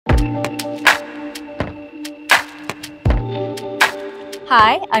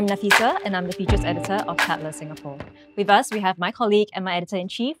Hi, I'm Nafeesa, and I'm the Features Editor of Tatler Singapore. With us, we have my colleague and my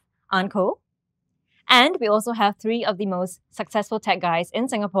Editor-in-Chief, Ko. And we also have three of the most successful tech guys in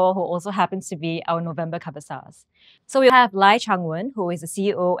Singapore who also happens to be our November cover stars. So we have Lai Chang Wen, who is the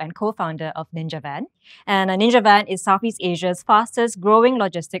CEO and co-founder of Ninja Van. And Ninja Van is Southeast Asia's fastest growing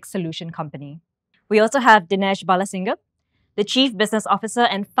logistics solution company. We also have Dinesh Balasingam, the Chief Business Officer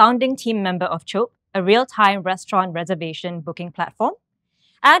and founding team member of Chope, a real-time restaurant reservation booking platform.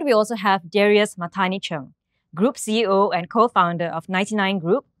 And we also have Darius Cheung, Group CEO and co-founder of 99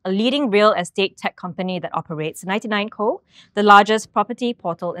 Group, a leading real estate tech company that operates 99 Co, the largest property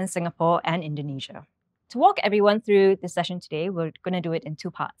portal in Singapore and Indonesia. To walk everyone through this session today, we're going to do it in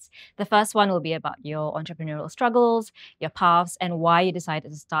two parts. The first one will be about your entrepreneurial struggles, your paths, and why you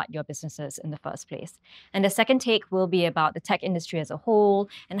decided to start your businesses in the first place. And the second take will be about the tech industry as a whole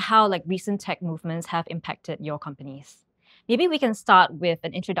and how recent tech movements have impacted your companies. Maybe we can start with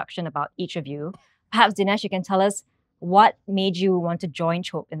an introduction about each of you. Perhaps, Dinesh, you can tell us what made you want to join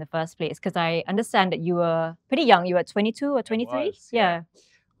Chope in the first place? Because I understand that you were pretty young. You were 22 or 23? Yeah.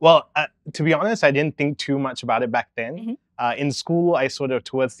 Well, to be honest, I didn't think too much about it back then. In school, I sort of,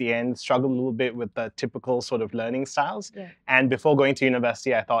 towards the end, struggled a little bit with the typical sort of learning styles. Yeah. And before going to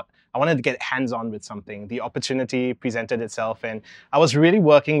university, I thought I wanted to get hands-on with something. The opportunity presented itself, and I was really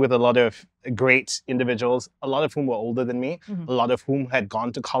working with a lot of great individuals, a lot of whom were older than me, a lot of whom had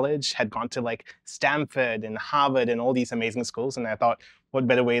gone to college, had gone to Stanford and Harvard and all these amazing schools. And I thought, what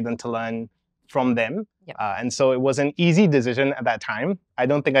better way than to learn from them? Yep. And so it was an easy decision at that time. I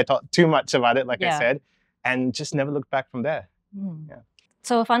don't think I thought too much about it, like I said, and just never looked back from there.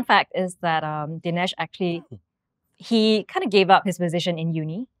 So a fun fact is that Dinesh actually, he kind of gave up his position in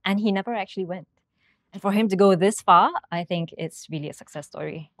uni and he never actually went. And for him to go this far, I think it's really a success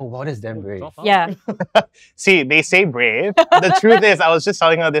story. Oh, wow, that's damn brave. Yeah. See, they say brave. The truth is, I was just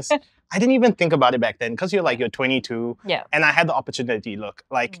telling her this, I didn't even think about it back then because you're 22 and I had the opportunity. Look,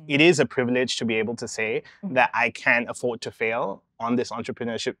 it is a privilege to be able to say that I can afford to fail on this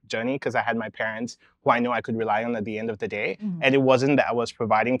entrepreneurship journey because I had my parents who I know I could rely on at the end of the day. And it wasn't that I was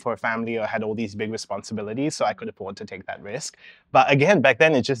providing for a family or had all these big responsibilities, so I could afford to take that risk. But again, back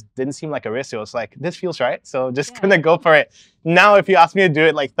then, it just didn't seem like a risk. It was like, this feels right, so just gonna go for it. Now, if you ask me to do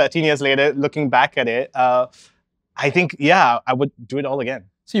it 13 years later, looking back at it, I think, I would do it all again.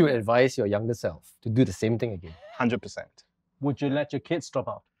 So you would advise your younger self to do the same thing again? 100%. Would you let your kids drop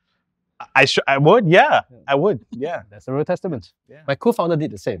out? I would, I would, That's a real testament. Yeah. My co-founder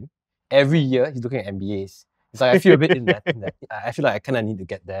did the same. Every year, he's looking at MBAs. It's like, I feel a bit in that. I feel like I kind of need to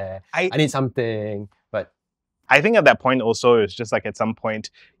get there. I need something, but... I think at that point also, it's just at some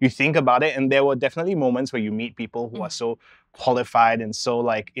point, you think about it, and there were definitely moments where you meet people who are so qualified and so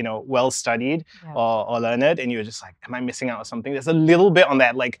well-studied or learned, and you're just like, am I missing out on something? There's a little bit on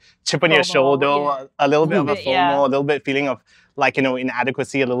that chip on your shoulder, a little bit of a FOMO, a little bit feeling of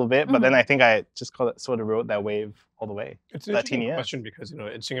inadequacy a little bit, but then I think I just sort of rode that wave all the way. It's an interesting question because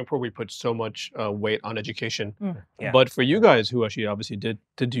in Singapore we put so much weight on education, Yeah. but for you guys who actually obviously did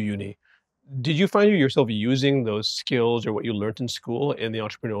do uni, did you find yourself using those skills or what you learned in school in the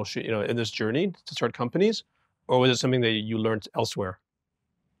entrepreneurship, in this journey to start companies, or was it something that you learned elsewhere?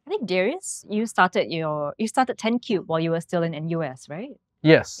 I think, Darius, you started 10 Cube while you were still in NUS, right?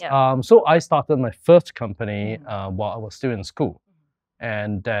 Yes. Yeah. So I started my first company while I was still in school.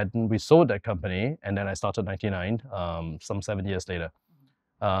 And then we sold that company, and then I started 99 some 7 years later.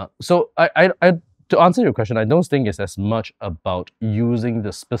 So to answer your question, I don't think it's as much about using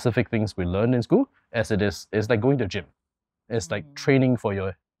the specific things we learned in school as it's like going to the gym. It's like training for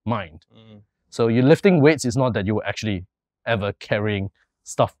your mind. So you're lifting weights is not that you were actually ever carrying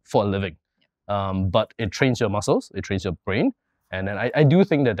stuff for a living. But it trains your muscles, it trains your brain. And then I do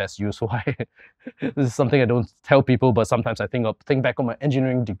think that that's useful. This is something I don't tell people, but sometimes I think back on my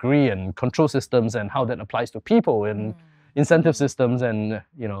engineering degree and control systems and how that applies to people and incentive systems and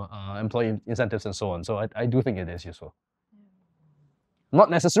employee incentives and so on. So I do think it is useful. Not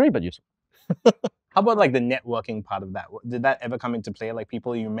necessary, but useful. How about the networking part of that? Did that ever come into play?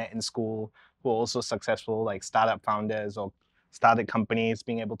 People you met in school who are also successful, startup founders or started companies,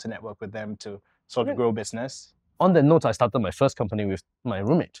 being able to network with them to sort of grow business? On that note, I started my first company with my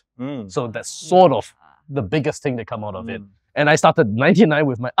roommate. So that's sort of the biggest thing that come out of it. And I started 99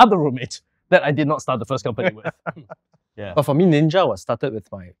 with my other roommate that I did not start the first company with. But for me, Ninja was started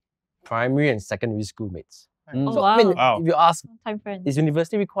with my primary and secondary school mates. Oh, So, wow. I mean, if you ask, Time friends. is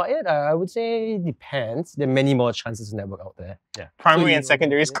university required? I would say it depends. There are many more chances to network out there. Yeah. Primary and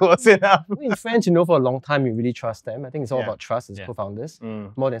secondary is close enough. In friends, you know for a long time, you really trust them. I think it's all about trust as Yeah. co-founders.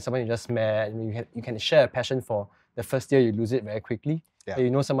 More than someone you just met. You can share a passion for the first year, you lose it very quickly. Yeah. But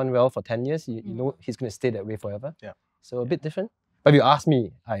you know someone well for 10 years, you know he's going to stay that way forever. Yeah. So a bit different. But if you ask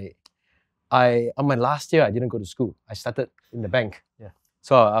me, I on my last year, I didn't go to school. I started in the bank. Yeah.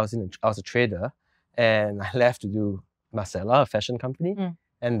 So I was a trader, and I left to do Marcella, a fashion company,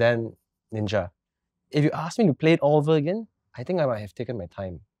 and then Ninja. If you ask me to play it all over again, I think I might have taken my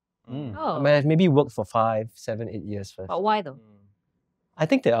time. I might have maybe worked for 5, 7, 8 years first. But why though? I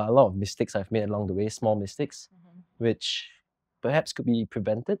think there are a lot of mistakes I've made along the way, small mistakes, which perhaps could be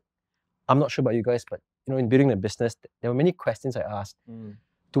prevented. I'm not sure about you guys, but in building a business, there were many questions I asked.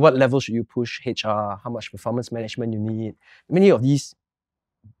 To what level should you push HR? How much performance management you need? Many of these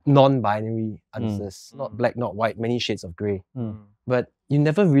non-binary answers, not black, not white, many shades of grey. But you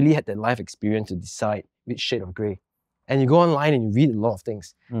never really had that life experience to decide which shade of grey. And you go online and you read a lot of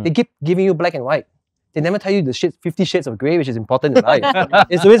things. They keep giving you black and white. They never tell you the 50 shades of grey, which is important in life.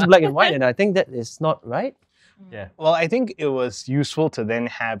 It's always black and white, and I think that is not right. Yeah. Well, I think it was useful to then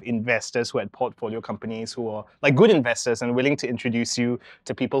have investors who had portfolio companies who are like good investors and willing to introduce you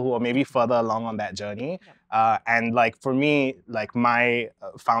to people who are maybe further along on that journey. And like for me, like my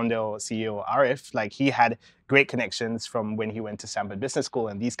founder or CEO, Arif, like he had great connections from when he went to Stanford Business School,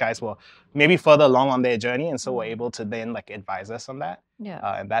 and these guys were maybe further along on their journey, and so were able to then like advise us on that.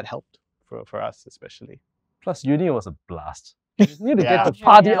 And that helped for us especially. Plus, uni was a blast. You need to Yeah. get the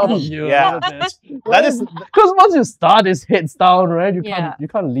party out of you. Yeah. That is Because once you start, it's heads down, right? You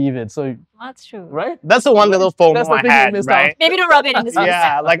can't leave it. So That's true. right? that's the one little That's FOMO the I thing you had, missed right? Maybe don't rub it in this face.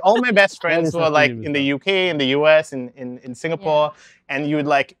 Yeah, like all my best friends is were something like you in the missed UK, in the US, in Singapore, and you would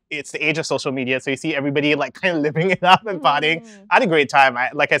like, it's the age of social media, so you see everybody like kind of living it up and partying. I had a great time.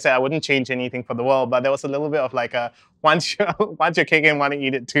 Like I said, I wouldn't change anything for the world, but there was a little bit of like a once you're kicking, want to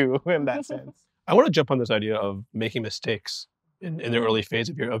eat it too in that sense. I want to jump on this idea of making mistakes in the early phase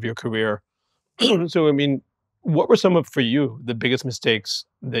of your career. So, I mean, what were some of, for you, the biggest mistakes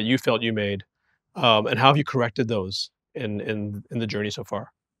that you felt you made, and how have you corrected those in the journey so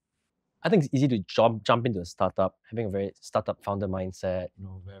far? I think it's easy to jump into a startup, having a very startup founder mindset,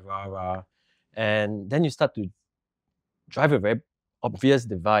 very rah-rah. And then you start to drive a very obvious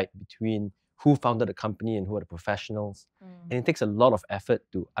divide between who founded the company and who are the professionals. And it takes a lot of effort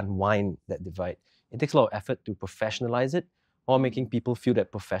to unwind that divide. It takes a lot of effort to professionalize it, or making people feel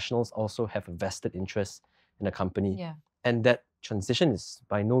that professionals also have a vested interest in the company. And that transition is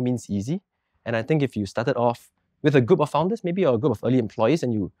by no means easy. And I think if you started off with a group of founders, maybe, or a group of early employees,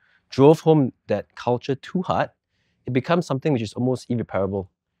 and you drove home that culture too hard, it becomes something which is almost irreparable.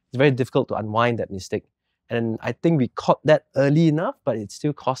 It's very difficult to unwind that mistake. And I think we caught that early enough, but it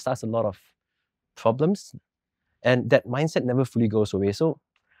still cost us a lot of problems. And that mindset never fully goes away. So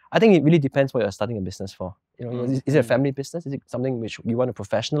I think it really depends what you're starting a business for. Is it a family business? Is it something which you want to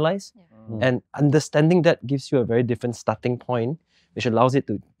professionalize? And understanding that gives you a very different starting point, which allows it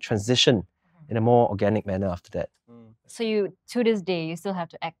to transition in a more organic manner after that. So you, to this day, you still have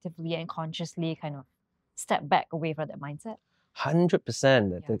to actively and consciously kind of step back away from that mindset?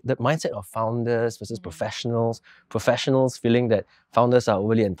 100%. The mindset of founders versus professionals, professionals feeling that founders are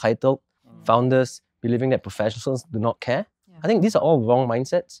overly entitled, founders believing that professionals do not care. I think these are all wrong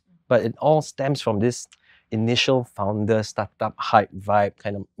mindsets, but it all stems from this initial founder startup hype vibe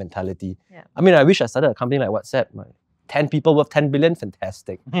kind of mentality. I mean, I wish I started a company like WhatsApp. 10 people worth 10 billion,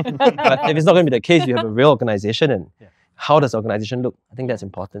 fantastic. But if it's not going to be the case, you have a real organization, and how does the organization look? I think that's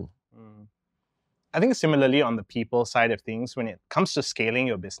important. I think similarly on the people side of things, when it comes to scaling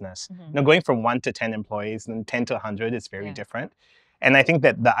your business, going from 1 to 10 employees and 10 to 100 is very different. And I think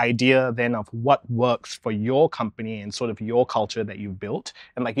that the idea then of what works for your company and sort of your culture that you've built,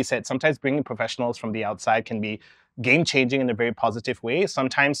 and like you said, sometimes bringing professionals from the outside can be game-changing in a very positive way.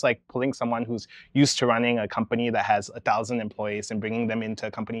 Sometimes like pulling someone who's used to running a company that has 1,000 employees and bringing them into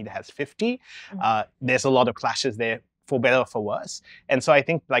a company that has 50, there's a lot of clashes there, for better or for worse. And so I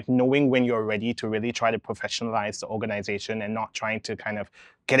think like knowing when you're ready to really try to professionalize the organization and not trying to kind of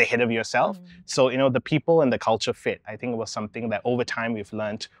get ahead of yourself. So, the people and the culture fit, I think it was something that over time we've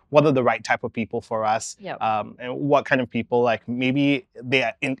learned what are the right type of people for us, and what kind of people, like maybe they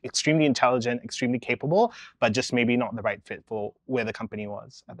are extremely intelligent, extremely capable, but just maybe not the right fit for where the company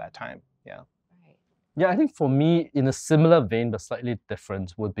was at that time. Yeah, I think for me, in a similar vein, but slightly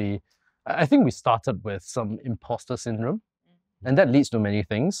different, would be, I think we started with some imposter syndrome, and that leads to many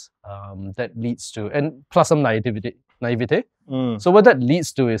things. That leads to, and plus some naivete. So what that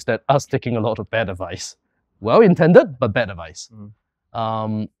leads to is that us taking a lot of bad advice. well-intended but bad advice.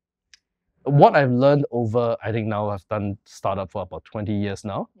 What I've learned over, I think now I've done startup for about 20 years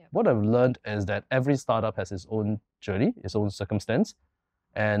now. What I've learned is that every startup has its own journey, its own circumstance.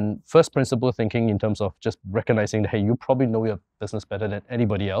 And first principle thinking in terms of just recognizing that, hey, you probably know your business better than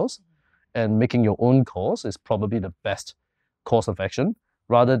anybody else, and making your own calls is probably the best course of action,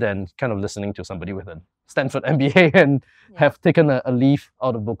 rather than kind of listening to somebody with a Stanford MBA and have taken a leaf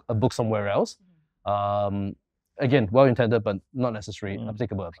out of a book somewhere else. Again, well-intended, but not necessarily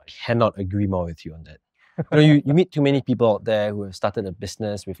applicable advice. I cannot agree more with you on that. You meet too many people out there who have started a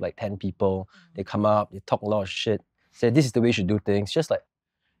business with like 10 people. They come up, they talk a lot of shit, say this is the way you should do things. Just like,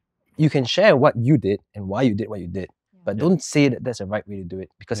 you can share what you did and why you did what you did, but don't say that that's the right way to do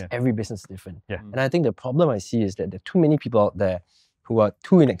it, because every business is different. And I think the problem I see is that there are too many people out there who are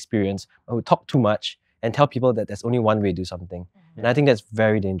too inexperienced, or who talk too much and tell people that there's only one way to do something. And I think that's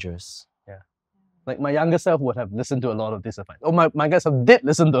very dangerous. Like my younger self would have listened to a lot of this advice. Oh, my younger self did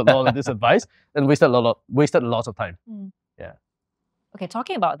listen to a lot of this advice and wasted lots of time. Okay,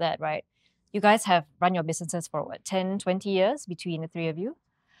 talking about that, right? You guys have run your businesses for what, 10, 20 years between the three of you?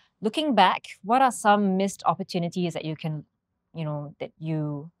 Looking back, what are some missed opportunities that you can, that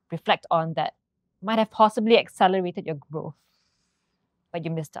you reflect on that might have possibly accelerated your growth, but you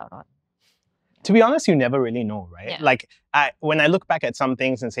missed out on? To be honest, you never really know, right? Like, when I look back at some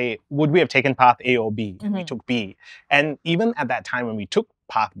things and say, would we have taken path A or B? And we took B. And even at that time when we took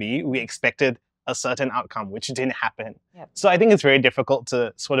path B, we expected a certain outcome, which didn't happen. So I think it's very difficult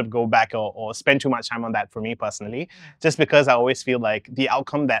to sort of go back or spend too much time on that for me personally, just because I always feel like the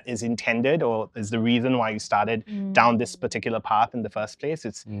outcome that is intended or is the reason why you started down this particular path in the first place,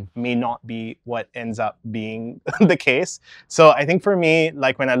 it may not be what ends up being the case. So I think for me,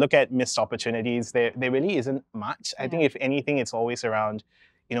 like when I look at missed opportunities, there really isn't much. I think if anything, it's always around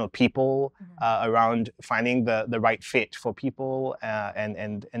people, around finding the right fit for people,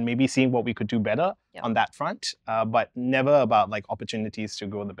 and maybe seeing what we could do better on that front, but never about like opportunities to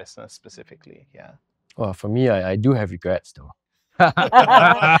grow the business specifically. Well, for me, I do have regrets though.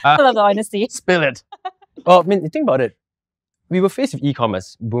 I love the honesty. Spill it. Well, I mean, think about it. We were faced with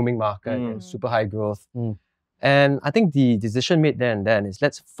e-commerce, booming market, and super high growth. And I think the decision made there and then is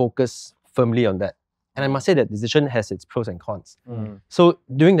let's focus firmly on that. And I must say that decision has its pros and cons. So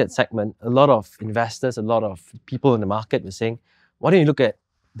during that segment, a lot of investors, a lot of people in the market were saying, why don't you look at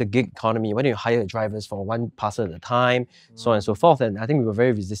the gig economy? Why don't you hire drivers for one parcel at a time, so on and so forth? And I think we were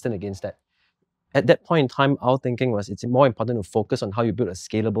very resistant against that. At that point in time, our thinking was it's more important to focus on how you build a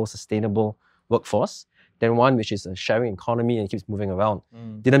scalable, sustainable workforce than one which is a sharing economy and keeps moving around.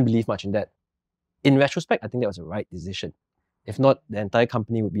 Didn't believe much in that. In retrospect, I think that was the right decision. If not, the entire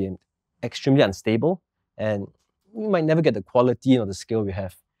company would be extremely unstable, and we might never get the quality or the scale we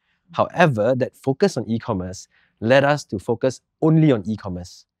have. However, that focus on e-commerce led us to focus only on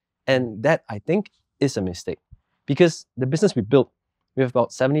e-commerce. And that, I think, is a mistake. Because the business we built, we have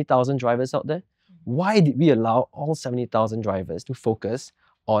about 70,000 drivers out there. Why did we allow all 70,000 drivers to focus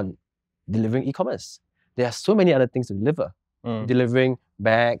on delivering e-commerce? There are so many other things to deliver. Delivering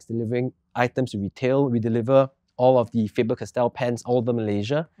bags, delivering items to retail. We deliver all of the Faber-Castell pens all over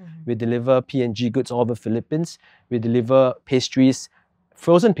Malaysia. We deliver P&G goods all over Philippines. We deliver pastries,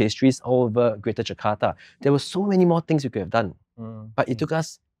 frozen pastries all over Greater Jakarta. There were so many more things we could have done. But it took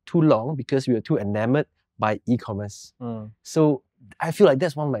us too long because we were too enamored by e-commerce. So I feel like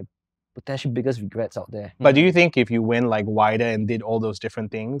that's one of my potentially biggest regrets out there. But do you think if you went like wider and did all those different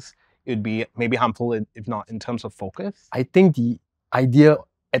things, it would be maybe harmful, if not in terms of focus? I think the idea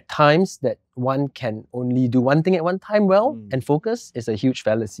at times that one can only do one thing at one time well and focus is a huge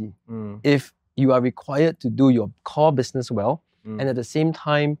fallacy. If you are required to do your core business well and at the same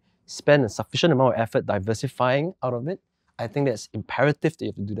time spend a sufficient amount of effort diversifying out of it, I think that's imperative that you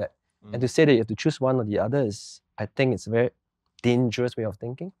have to do that. And to say that you have to choose one or the other is, I think it's a very dangerous way of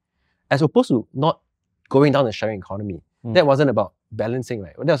thinking. As opposed to not going down the sharing economy. That wasn't about balancing,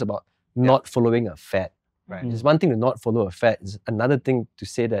 right? That was about not following a fad. It's one thing to not follow a fad. It's another thing to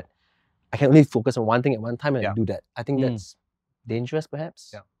say that I can only focus on one thing at one time and do that. I think that's dangerous,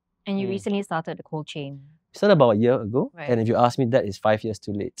 perhaps. And you recently started the cold chain. We started about a year ago. And if you ask me, that is 5 years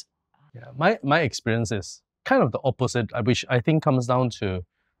too late. My experience is kind of the opposite, which I think comes down to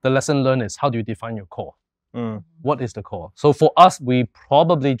the lesson learned is how do you define your core? What is the core? So for us, we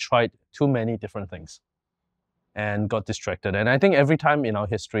probably tried too many different things and got distracted. And I think every time in our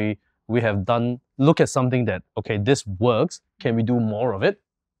history, we have look at something that, okay, this works, can we do more of it?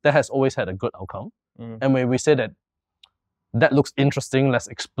 That has always had a good outcome. And when we say that looks interesting, let's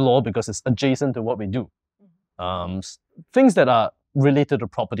explore because it's adjacent to what we do. Things that are related to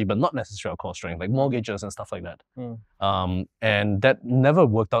property, but not necessarily our core strength, like mortgages and stuff like that. And that never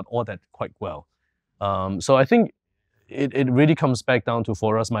worked out all that quite well. So I think it really comes back down to,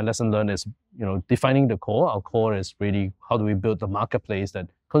 for us, my lesson learned is, defining the core. Our core is really, how do we build the marketplace that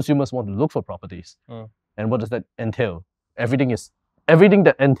consumers want to look for properties? And what does that entail? Everything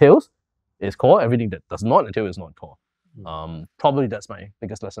that entails is core. Everything that does not entail is not core. Probably that's my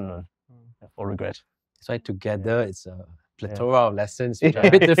biggest lesson learned, or regret. So together, it's a plethora of lessons, which are a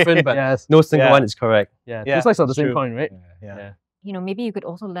bit different, but no single one is correct. Two sides of the same coin, right? Yeah. Maybe you could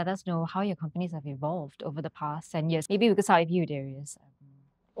also let us know how your companies have evolved over the past 10 years. Maybe we could start with you, Darius.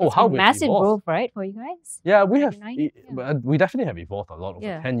 How we've massive evolved. growth, right, for you guys? Yeah, we have. 99? We definitely have evolved a lot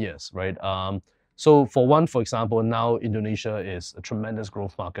over 10 years, right? So for example, now Indonesia is a tremendous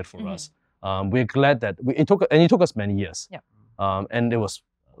growth market for us. We're glad that it took us many years. And there was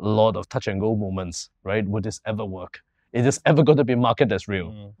a lot of touch and go moments, right? Would this ever work? Is this ever going to be a market that's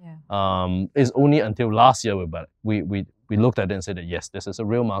real? It's only until last year we looked at it and said that yes, this is a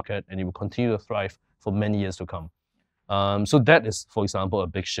real market and it will continue to thrive for many years to come. So that is, for example, a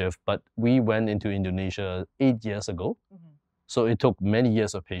big shift. But we went into Indonesia 8 years ago. So it took many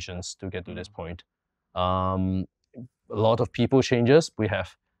years of patience to get to this point. A lot of people changes. We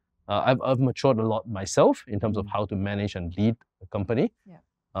have, I've matured a lot myself in terms of how to manage and lead a company.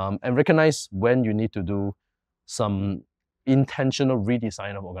 And recognize when you need to do some intentional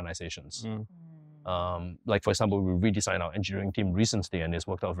redesign of organizations. Like, for example, we redesigned our engineering team recently and it's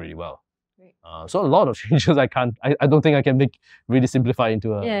worked out really well. So a lot of changes I don't think I can really simplify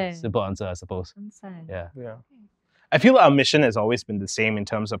into a simple answer, I suppose. Yeah. I feel our mission has always been the same in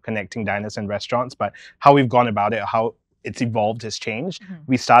terms of connecting diners and restaurants, but how we've gone about it, how it's evolved has changed.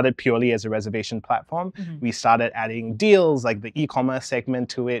 We started purely as a reservation platform. We started adding deals like the e-commerce segment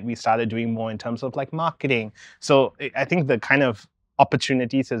to it. We started doing more in terms of like marketing. So I think the kind of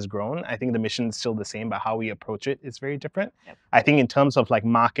opportunities has grown. I think the mission is still the same, but how we approach it is very different. I think in terms of like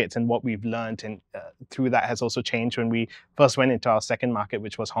markets and what we've learned, and through that has also changed. When we first went into our second market,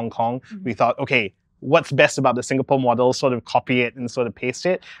 which was Hong Kong, we thought, okay, what's best about the Singapore model, sort of copy it and sort of paste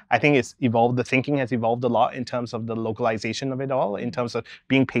it. I think it's evolved. The thinking has evolved a lot in terms of the localization of it all, in terms of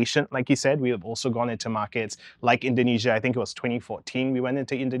being patient. Like you said, we have also gone into markets like Indonesia. I think it was 2014 we went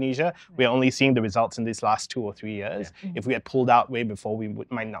into Indonesia. We're only seeing the results in these last 2 or 3 years. If we had pulled out way before, we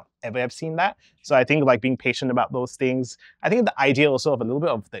might not ever have seen that. So I think like being patient about those things. I think the idea also of a little bit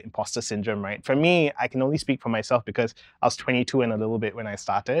of the imposter syndrome, right? For me, I can only speak for myself because I was 22 and a little bit when I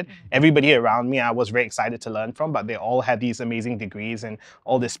started. Everybody around me, I was very excited to learn from, but they all had these amazing degrees and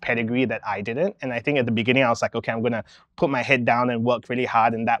all this pedigree that I didn't. And I think at the beginning, I was like, okay, I'm going to put my head down and work really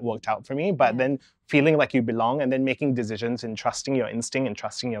hard, and that worked out for me. But then feeling like you belong and then making decisions and trusting your instinct and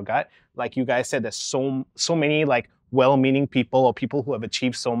trusting your gut. Like you guys said, there's so many like well-meaning people or people who have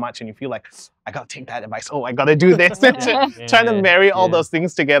achieved so much, and you feel like, I got to take that advice. Oh, I got to do this. Trying to marry all those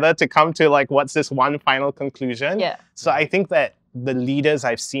things together to come to like, what's this one final conclusion? So I think that the leaders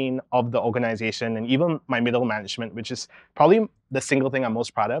I've seen of the organization, and even my middle management, which is probably the single thing I'm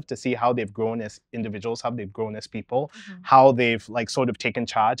most proud of, to see how they've grown as individuals, how they've grown as people, how they've like sort of taken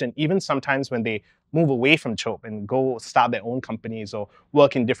charge. And even sometimes when they move away from Chope and go start their own companies or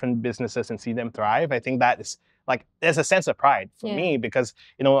work in different businesses and see them thrive, I think that is like, there's a sense of pride for me because,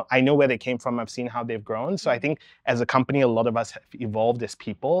 I know where they came from. I've seen how they've grown. So I think as a company, a lot of us have evolved as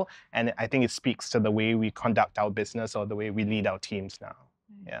people. And I think it speaks to the way we conduct our business or the way we lead our teams now.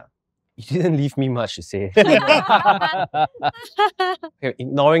 You didn't leave me much to say.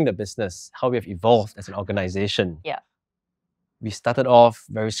 Ignoring the business, how we have evolved as an organization. We started off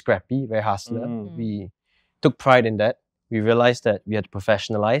very scrappy, very hustler. We took pride in that. We realized that we had to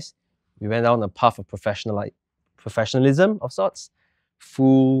professionalize. We went down a path of professionalism of sorts.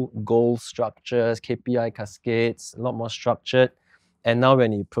 Full goal structures, KPI cascades, a lot more structured. And now we're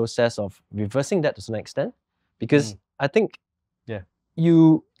in the process of reversing that to some extent. Because I think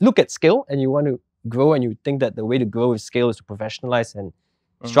you look at scale and you want to grow, and you think that the way to grow with scale is to professionalize and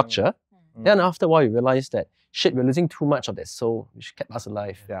structure. Then after a while, you realize that, shit, we're losing too much of that soul, which kept us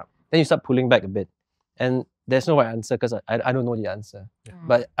alive. Then you start pulling back a bit. And there's no right answer because I don't know the answer.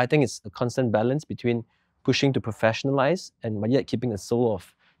 But I think it's a constant balance between pushing to professionalize and yet keeping the soul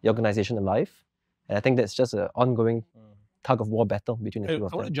of the organization alive. And I think that's just an ongoing tug of war battle between the two of them.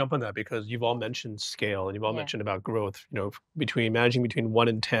 I want to jump on that because you've all mentioned scale and you've all mentioned about growth, managing between 1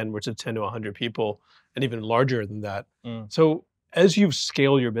 and 10 versus 10 to 100 people and even larger than that. So as you've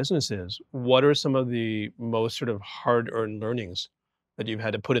scaled your businesses, what are some of the most sort of hard-earned learnings that you've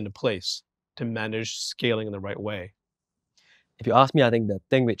had to put into place to manage scaling in the right way? If you ask me, I think the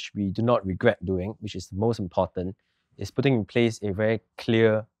thing which we do not regret doing, which is the most important, is putting in place a very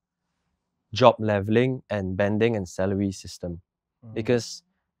clear job leveling and banding and salary system. Because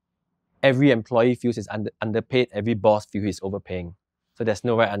every employee feels is underpaid, every boss feels he's overpaying. So there's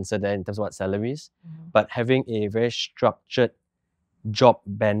no right answer there in terms of what salaries. But having a very structured job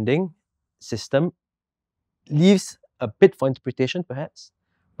banding system leaves a bit for interpretation perhaps,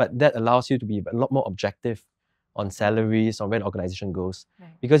 but that allows you to be a lot more objective on salaries, on where the organization goes.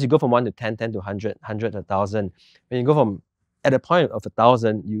 Because you go from 1 to 10, 10 to 100, 100 to 1,000. When you go from, at the point of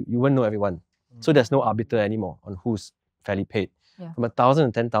 1,000, you won't know everyone. So there's no arbiter anymore on who's fairly paid. From 1,000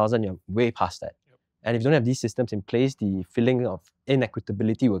 to 10,000, you're way past that. And if you don't have these systems in place, the feeling of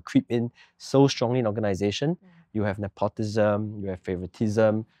inequitability will creep in so strongly in organization. You have nepotism, you have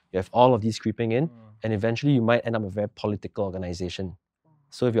favoritism, you have all of these creeping in, and eventually you might end up with a very political organization.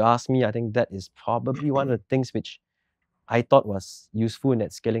 So if you ask me, I think that is probably one of the things which I thought was useful in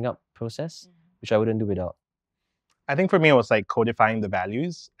that scaling up process, which I wouldn't do without. I think for me, it was like codifying the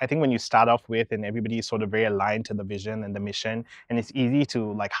values. I think when you start off with and everybody is sort of very aligned to the vision and the mission, and it's easy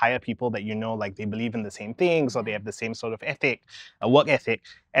to like hire people that you know, like they believe in the same things or they have the same sort of ethic, work ethic.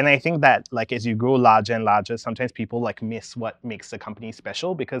 And I think that like as you grow larger and larger, sometimes people like miss what makes the company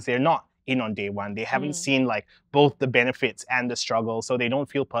special because they're not in on day one. They haven't seen like both the benefits and the struggle, so they don't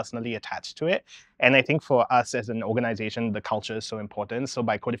feel personally attached to it. And I think for us as an organization, the culture is so important. So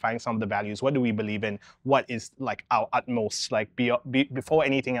by codifying some of the values, what do we believe in? What is like our utmost, like before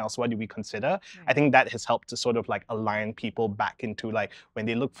anything else, what do we consider? I think that has helped to sort of like align people back into like when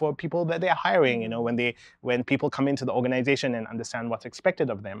they look for people that they're hiring, you know, when people come into the organization and understand what's expected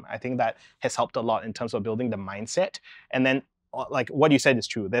of them. I think that has helped a lot in terms of building the mindset. And then like what you said is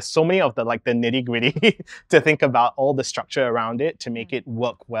true. There's so many of the like the nitty gritty to think about all the structure around it to make it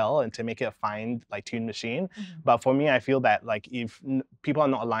work well and to make it a fine like tuned machine. But for me, I feel that like if people are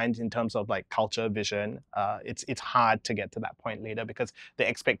not aligned in terms of like culture, vision, it's hard to get to that point later because the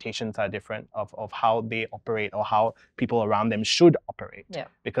expectations are different of how they operate or how people around them should operate.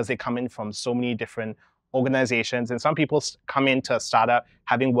 Because they come in from so many different organizations, and some people come into a startup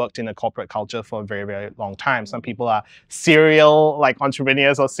having worked in a corporate culture for a very, very long time. Some people are serial like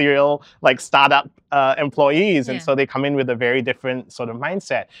entrepreneurs or serial like startup employees, and so they come in with a very different sort of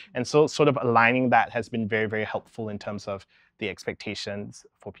mindset. And so sort of aligning that has been very, very helpful in terms of the expectations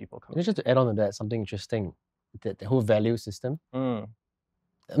for people coming. Just to add on to that, something interesting, the whole value system.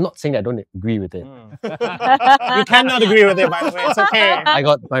 I'm not saying that I don't agree with it. You cannot agree with it, by the way. It's okay. I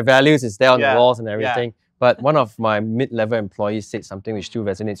got my values, it's there on the walls and everything. But one of my mid-level employees said something which still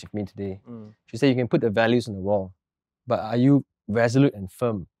resonates with me today. She said, you can put the values on the wall, but are you resolute and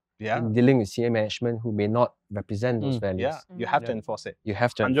firm in dealing with senior management who may not represent those values? You have to enforce it. You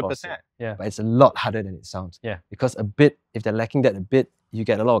have to enforce 100%. it. But it's a lot harder than it sounds. Because a bit, if they're lacking that a bit, you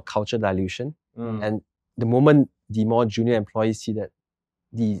get a lot of culture dilution. And the moment the more junior employees see that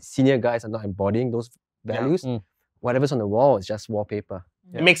the senior guys are not embodying those values, whatever's on the wall is just wallpaper.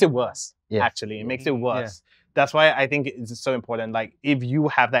 It makes it worse, actually. It makes it worse. That's why I think it's so important. Like, if you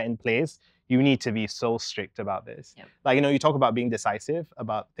have that in place, you need to be so strict about this. Like, you know, you talk about being decisive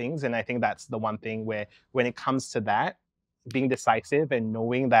about things, and I think that's the one thing where when it comes to that, being decisive and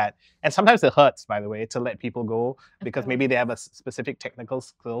knowing that, and sometimes it hurts, by the way, to let people go because maybe they have a specific technical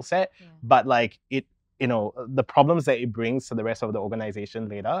skill set, but like it, you know, the problems that it brings to the rest of the organization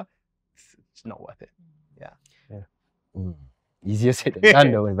later, it's not worth it. Easier said than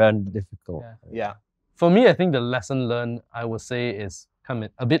done, though, and very difficult. For me, I think the lesson learned, I would say, is kind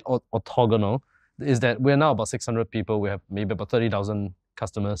of a bit orthogonal, is that we're now about 600 people. We have maybe about 30,000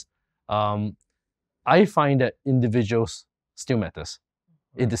 customers. I find that individuals still matters.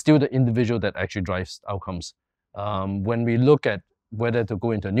 It is still the individual that actually drives outcomes. When we look at whether to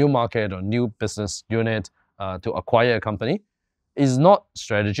go into a new market or new business unit to acquire a company, it's not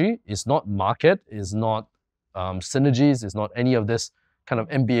strategy, it's not market, it's not synergies, it's not any of this kind of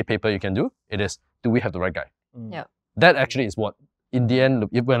MBA paper you can do. It is, do we have the right guy? That actually is what, in the end,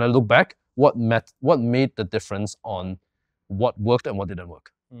 when I look back, what made the difference on what worked and what didn't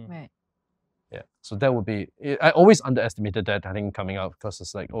work. So that would be, I always underestimated that, I think, coming out, because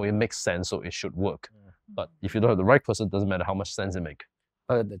it's like, oh, it makes sense, so it should work. But if you don't have the right person, it doesn't matter how much sense it makes.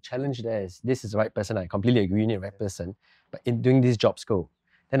 The challenge there is, this is the right person, I completely agree, you need the right person, but in doing this job scope,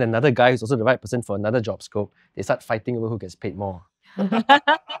 then another guy who's also the right person for another job scope, they start fighting over who gets paid more.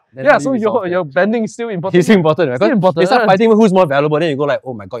 So your banding is still important. It's important, right? Still important. They start fighting over who's more valuable, then you go like,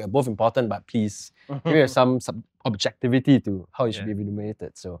 oh my god, you're both important, but please, give me some objectivity to how you should be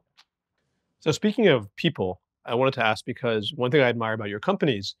remunerated. So speaking of people, I wanted to ask, because one thing I admire about your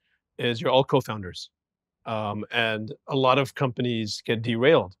companies is you're all co-founders. And a lot of companies get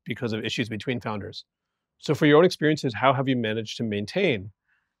derailed because of issues between founders. So for your own experiences, how have you managed to maintain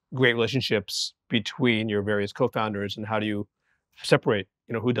great relationships between your various co-founders, and how do you separate,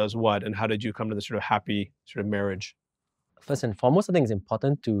 who does what, and how did you come to this sort of happy sort of marriage? First and foremost, I think it's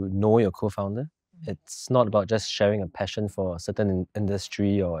important to know your co-founder. It's not about just sharing a passion for a certain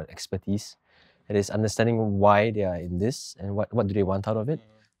industry or expertise. It is understanding why they are in this and what do they want out of it.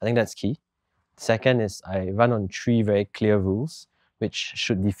 I think that's key. Second is I run on 3 very clear rules, which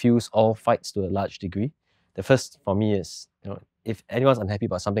should diffuse all fights to a large degree. The first for me is, if anyone's unhappy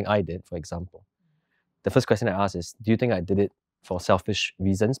about something I did, for example, the first question I ask is, do you think I did it for selfish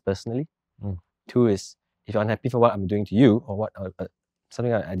reasons personally? 2 is, if you're unhappy for what I'm doing to you or what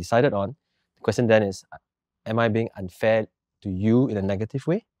something I decided on, the question then is, am I being unfair to you in a negative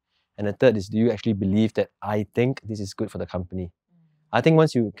way? And the third is, do you actually believe that I think this is good for the company? I think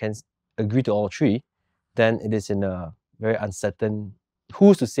once you can agree to all 3, then it is in a very uncertain,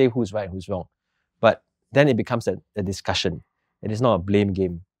 who's to say who's right, who's wrong. But then it becomes a discussion. It is not a blame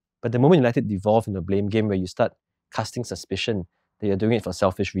game. But the moment you let it devolve into a blame game where you start casting suspicion that you're doing it for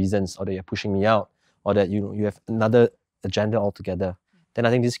selfish reasons, or that you're pushing me out, or that you have another agenda altogether, then I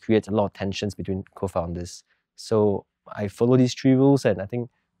think this creates a lot of tensions between co-founders. So I follow these 3 rules, and I think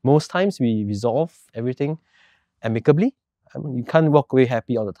most times we resolve everything amicably. I mean, you can't walk away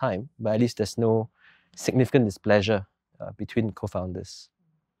happy all the time, but at least there's no significant displeasure between co-founders.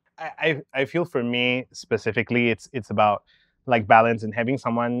 I feel for me specifically, it's about like balance and having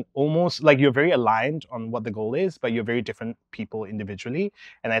someone almost like you're very aligned on what the goal is, but you're very different people individually.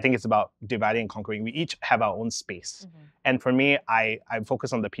 And I think it's about dividing and conquering. We each have our own space. And for me, I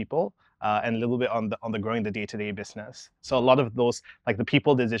focus on the people and a little bit on the growing the day-to-day business. So a lot of those, like the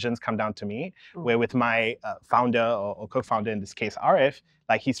people decisions come down to me, where with my founder or co-founder, in this case, Arif,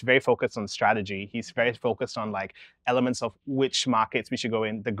 like he's very focused on strategy. He's very focused on like elements of which markets we should go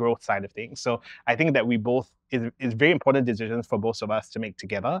in, the growth side of things. So I think that we both, is very important decisions for both of us to make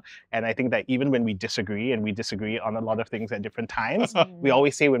together. And I think that even when we disagree, and we disagree on a lot of things at different times, we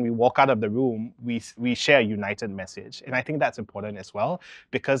always say when we walk out of the room, we share a united message. And I think that's important as well,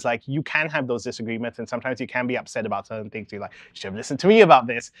 because like you can have those disagreements, and sometimes you can be upset about certain things. You're like, you should have listened to me about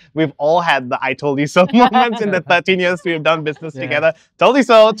this. We've all had the I told you so moments in the 13 years we've done business together. Told you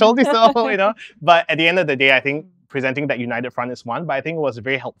so, But at the end of the day, I think presenting that united front is one, but I think it was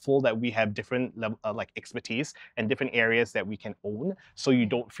very helpful that we have different level, like expertise and different areas that we can own, so you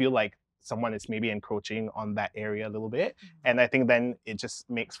don't feel like someone is maybe encroaching on that area a little bit. And I think then it just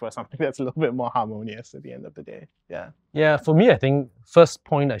makes for something that's a little bit more harmonious at the end of the day. Yeah, for me, I think first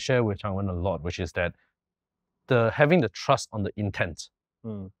point I share with Chang Wen a lot, which is that having the trust on the intent.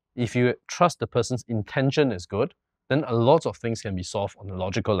 If you trust the person's intention is good, then a lot of things can be solved on a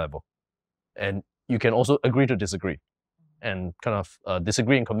logical level. And you can also agree to disagree and kind of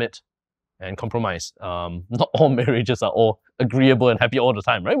disagree and commit and compromise. Not all marriages are all agreeable and happy all the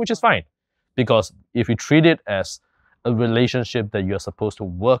time, right? Which is fine. Because if you treat it as a relationship that you're supposed to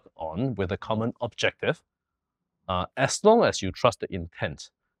work on with a common objective, as long as you trust the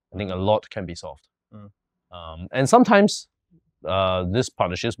intent, I think a lot can be solved. And sometimes these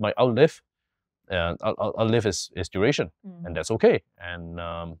partnerships might outlive its duration, and that's okay. And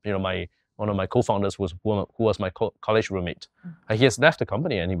one of my co-founders who was my college roommate. He has left the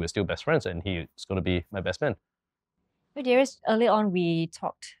company, and we're still best friends, and he's going to be my best man. Darius, early on we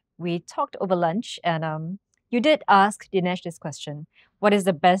talked over lunch, and you did ask Dinesh this question: what is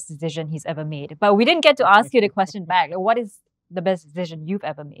the best decision he's ever made? But we didn't get to ask you the question back. Like, what is the best decision you've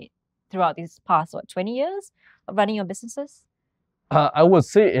ever made throughout these past 20 years of running your businesses? I would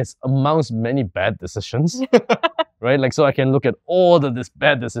say it's amongst many bad decisions, right? Like, so I can look at all the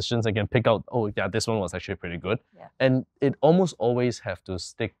bad decisions, I can pick out, oh yeah, this one was actually pretty good. And it almost always have to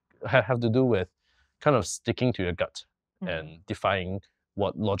do with kind of sticking to your gut and defying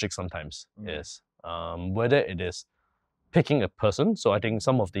what logic sometimes is. Whether it is picking a person. So I think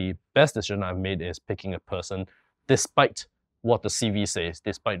some of the best decision I've made is picking a person despite what the CV says,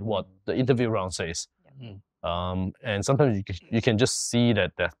 despite what the interview round says. And sometimes you can just see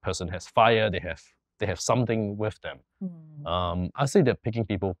that person has fire, they have something with them. I say that picking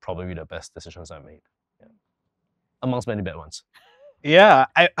people probably the best decisions I made, amongst many bad ones. Yeah,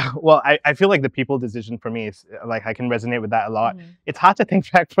 I feel like the people decision for me is like, I can resonate with that a lot. It's hard to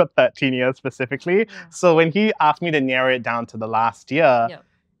think back for 13 years specifically. So when he asked me to narrow it down to the last year,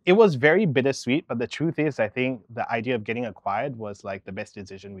 it was very bittersweet. But the truth is, I think the idea of getting acquired was like the best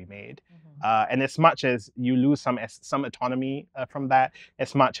decision we made. And as much as you lose some autonomy from that,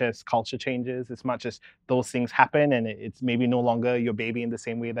 as much as culture changes, as much as those things happen and it's maybe no longer your baby in the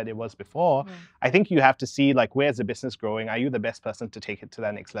same way that it was before, I think you have to see like, where's the business growing? Are you the best person to take it to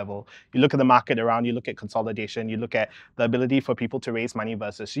that next level? You look at the market around, you look at consolidation, you look at the ability for people to raise money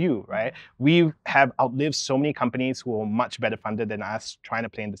versus you, right? We have outlived so many companies who are much better funded than us trying to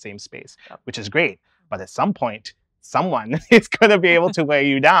play in the same space, which is great. But at some point, someone is going to be able to wear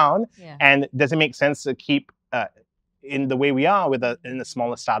you down. And does it make sense to keep in the way we are in a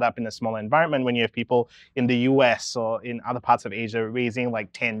smaller startup, in a smaller environment, when you have people in the US or in other parts of Asia raising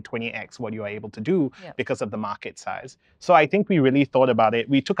like 10, 20x what you are able to do because of the market size? So I think we really thought about it.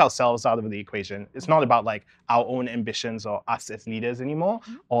 We took ourselves out of the equation. It's not about like our own ambitions or us as leaders anymore,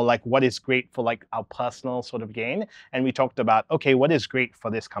 or like what is great for like our personal sort of gain. And we talked about, okay, what is great for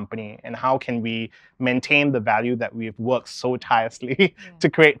this company and how can we maintain the value that we've worked so tirelessly to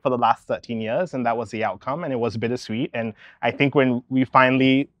create for the last 13 years. And that was the outcome. And it was bittersweet. And I think when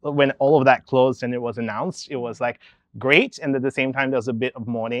all of that closed and it was announced, it was like great. And at the same time, there was a bit of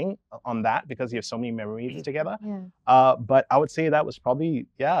mourning on that because you have so many memories together. But I would say that was probably,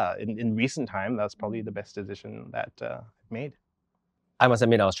 in recent time, that's probably the best decision that I've made. I must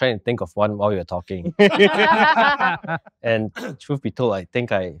admit, I was trying to think of one while we were talking. And truth be told, I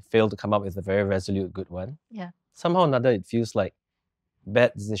think I failed to come up with a very resolute good one. Somehow or another, it feels like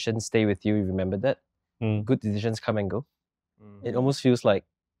bad decisions stay with you. You remember that? Good decisions come and go. It almost feels like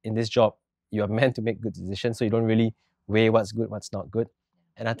in this job, you are meant to make good decisions, so you don't really weigh what's good, what's not good.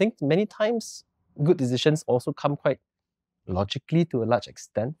 And I think many times, good decisions also come quite logically to a large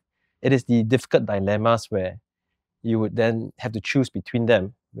extent. It is the difficult dilemmas where you would then have to choose between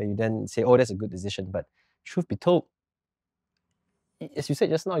them, where you then say, oh, that's a good decision. But truth be told, as you said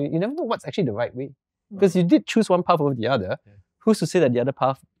just now, you never know what's actually the right way. Because you did choose one path over the other. Who's to say that the other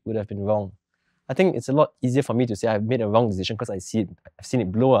path would have been wrong? I think it's a lot easier for me to say I've made a wrong decision because I've seen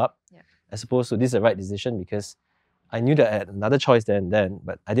it blow up, as opposed to this is the right decision because I knew that I had another choice there and then,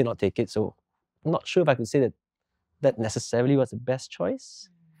 but I did not take it. So I'm not sure if I could say that necessarily was the best choice.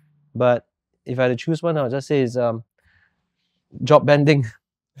 But if I had to choose one, I would just say is job banding.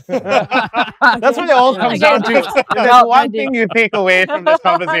 That's what it all comes down to. If there's one thing you take away from this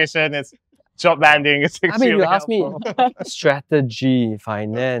conversation, it's job banding. It's extremely you ask me strategy,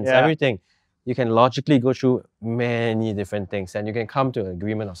 finance, everything. You can logically go through many different things and you can come to an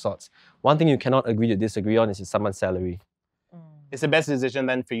agreement of sorts. One thing you cannot agree to disagree on is someone's salary. It's the best decision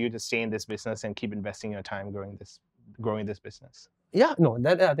then for you to stay in this business and keep investing your time growing this business. Yeah, no,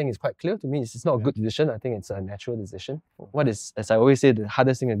 that I think is quite clear to me. It's not a good decision. I think it's a natural decision. What is, as I always say, the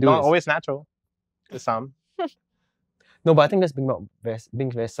hardest thing to do not is... always natural. To some. No, but I think that's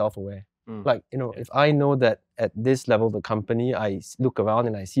being very self-aware. Like, if I know that at this level of the company, I look around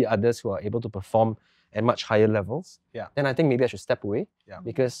and I see others who are able to perform at much higher levels, then I think maybe I should step away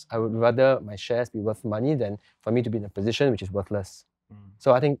because I would rather my shares be worth money than for me to be in a position which is worthless.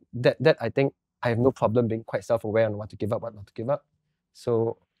 So I think that I think I have no problem being quite self-aware on what to give up, what not to give up.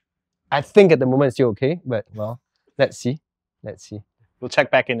 So I think at the moment it's still okay, but well, let's see. We'll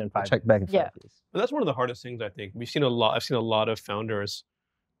check back in 5 Check back in 5 years. But that's one of the hardest things, I think. I've seen a lot of founders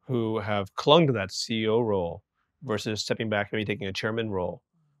who have clung to that CEO role versus stepping back and maybe taking a chairman role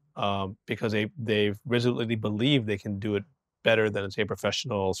because they've resolutely believe they can do it better than, say, a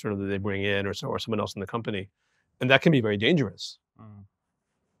professional sort of that they bring in or someone else in the company. And that can be very dangerous.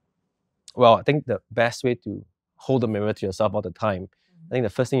 Well, I think the best way to hold a mirror to yourself all the time, I think the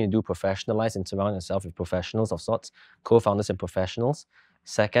first thing you do, professionalize and surround yourself with professionals of sorts, co-founders and professionals.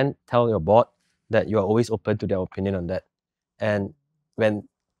 Second, tell your board that you are always open to their opinion on that. And when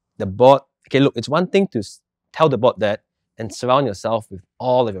the board, look, it's one thing to tell the board that and surround yourself with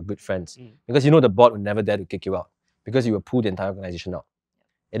all of your good friends because the board will never dare to kick you out because you will pull the entire organization out.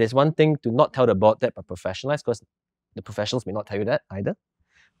 It is one thing to not tell the board that but professionalize because the professionals may not tell you that either.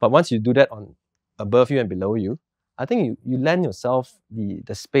 But once you do that on above you and below you, I think you lend yourself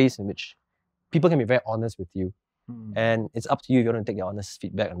the space in which people can be very honest with you. And it's up to you if you want to take your honest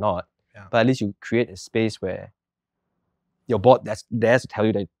feedback or not. But at least you create a space where your board dares to tell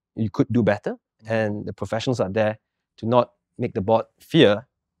you that you could do better, and the professionals are there to not make the board fear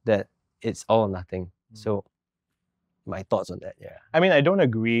that it's all or nothing. So my thoughts on that, I mean, I don't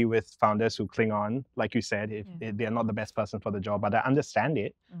agree with founders who cling on, like you said, if they're not the best person for the job, but I understand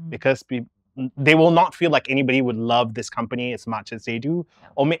it because they will not feel like anybody would love this company as much as they do.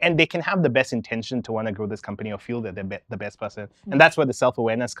 And they can have the best intention to want to grow this company or feel that they're the best person. And that's where the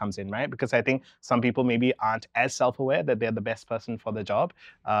self-awareness comes in, right? Because I think some people maybe aren't as self-aware that they're the best person for the job.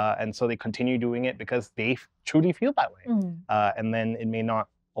 And so they continue doing it because they truly feel that way. And then it may not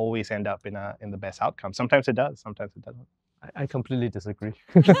always end up in the best outcome. Sometimes it does, sometimes it doesn't. I completely disagree.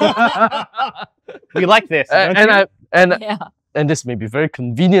 We like this, don't you? And this may be very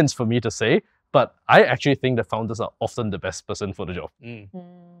convenient for me to say, but I actually think the founders are often the best person for the job.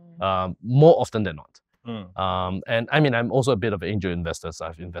 More often than not. And I mean, I'm also a bit of an angel investor. So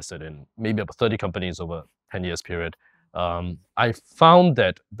I've invested in maybe about 30 companies over a 10 years period. I found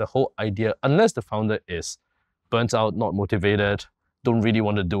that the whole idea, unless the founder is burnt out, not motivated, don't really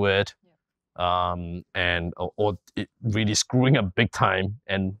want to do it, and or it really screwing up big time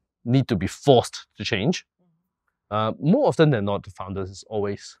and need to be forced to change, more often than not, the founder is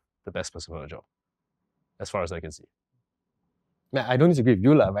always the best person for the job, as far as I can see. Man, I don't disagree with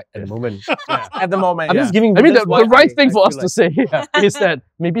you right at the moment. At the moment, I'm just giving. I mean, the right thing for us to say is that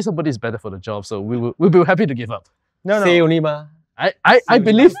maybe somebody is better for the job, so we'll be happy to give up. No. Say only ma. I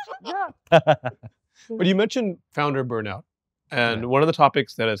believe. But you mentioned founder burnout. And one of the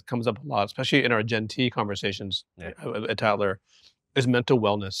topics that comes up a lot, especially in our Gen T conversations at Tatler, is mental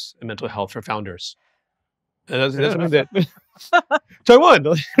wellness and mental health for founders. And that's something that Taiwan,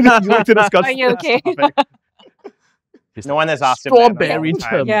 would you like to discuss? Are you okay? No one has asked him. Strawberry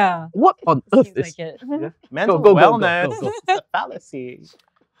term. Yeah. What on earth Seems is like it. Mental Go. wellness. It's a fallacy.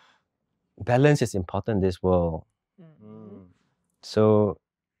 Balance is important in this world. So,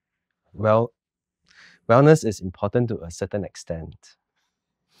 wellness is important to a certain extent.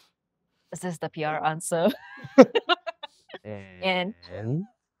 Is this the PR answer? And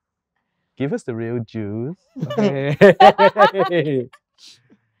give us the real juice.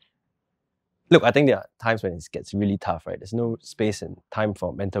 Look, I think there are times when it gets really tough, right? There's no space and time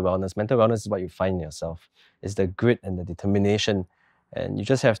for mental wellness. Mental wellness is what you find in yourself. It's the grit and the determination. And you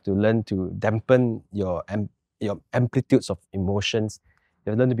just have to learn to dampen your amplitudes of emotions. You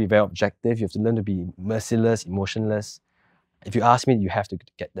have to learn to be very objective. You have to learn to be merciless, emotionless. If you ask me, you have to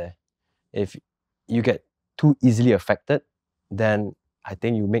get there. If you get too easily affected, then I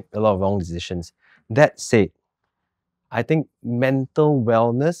think you make a lot of wrong decisions. That said, I think mental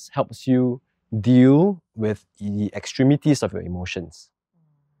wellness helps you deal with the extremities of your emotions.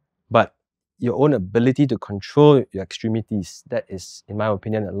 But your own ability to control your extremities, that is, in my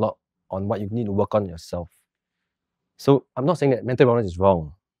opinion, a lot on what you need to work on yourself. So I'm not saying that mental wellness is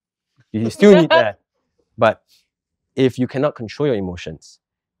wrong. You still need that. But if you cannot control your emotions,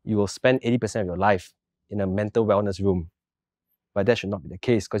 you will spend 80% of your life in a mental wellness room. But that should not be the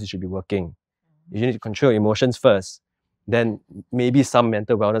case, because you should be working. You need to control your emotions first. Then maybe some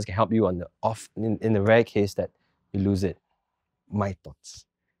mental wellness can help you on the off, in the rare case that you lose it. My thoughts.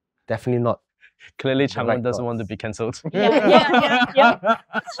 Definitely not. Clearly, Chang Wen doesn't want to be cancelled. Yeah.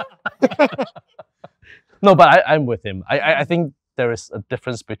 No, but I'm with him. I think there is a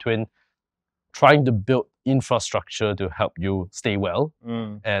difference between trying to build infrastructure to help you stay well,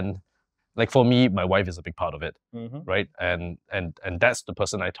 and like for me, my wife is a big part of it, right? And that's the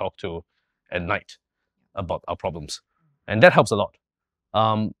person I talk to at night about our problems, and that helps a lot.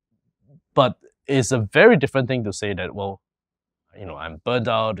 But it's a very different thing to say that, well, you know, I'm burned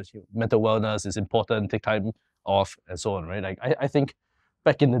out, mental wellness is important, take time off, and so on, right? Like, I think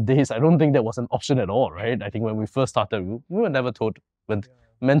back in the days, I don't think that was an option at all, right? I think when we first started, we were never told when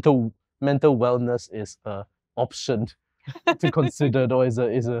mental wellness is an option to consider, or is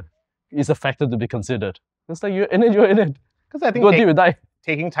a factor to be considered. It's like you're in it. Because I think go deal or die.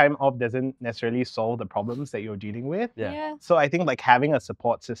 Taking time off doesn't necessarily solve the problems that you're dealing with. Yeah. So I think like having a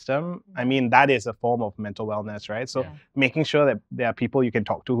support system, I mean, that is a form of mental wellness, right? So making sure that there are people you can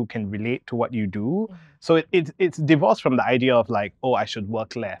talk to who can relate to what you do. So it's divorced from the idea of like, oh, I should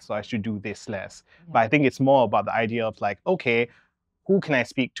work less or I should do this less. But I think it's more about the idea of like, okay, who can I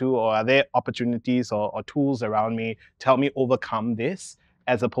speak to, or are there opportunities or tools around me to help me overcome this,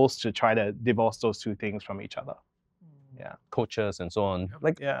 as opposed to try to divorce those two things from each other. Coaches and so on.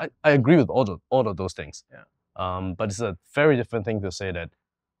 Like, I agree with all of those things. But it's a very different thing to say that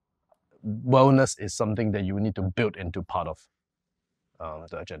wellness is something that you need to build into part of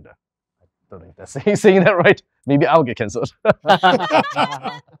the agenda. I don't think that's saying that right. Maybe I'll get cancelled.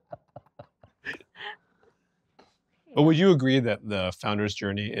 But would you agree that the founder's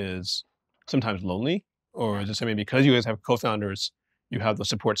journey is sometimes lonely? Or is it something because you guys have co-founders, you have the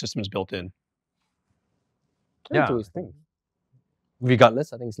support systems built in? Yeah.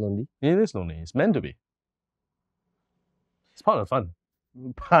 Regardless, I think it's lonely. It is lonely. It's meant to be. It's part of the fun.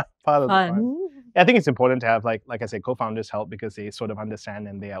 Part of the fun. I think it's important to have, like I said, co-founders help because they sort of understand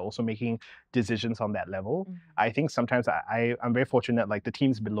and they are also making decisions on that level. I think sometimes I'm very fortunate, like the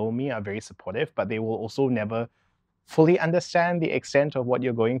teams below me are very supportive, but they will also never fully understand the extent of what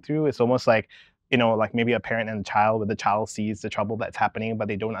you're going through. It's almost like like maybe a parent and a child, where the child sees the trouble that's happening, but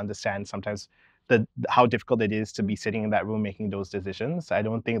they don't understand sometimes how difficult it is to be sitting in that room making those decisions. I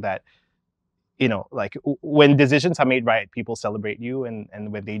don't think that, like when decisions are made right, people celebrate you,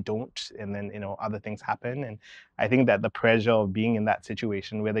 and when they don't, and then, other things happen. And I think that the pressure of being in that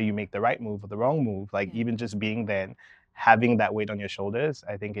situation, whether you make the right move or the wrong move, like even just being there and having that weight on your shoulders,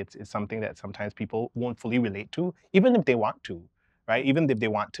 I think it's something that sometimes people won't fully relate to, even if they want to, right? Even if they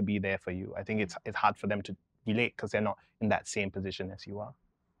want to be there for you. I think it's hard for them to relate because they're not in that same position as you are.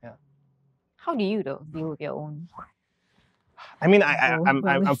 Yeah. How do you though deal with your own? I mean,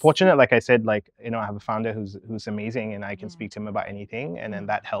 I'm fortunate, like I said, like, I have a founder who's amazing, and I can speak to him about anything, and then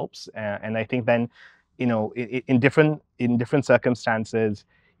that helps. And I think then, in different circumstances,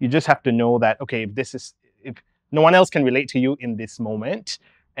 you just have to know that, okay, if no one else can relate to you in this moment,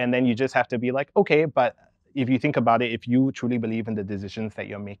 and then you just have to be like, okay, but if you think about it, if you truly believe in the decisions that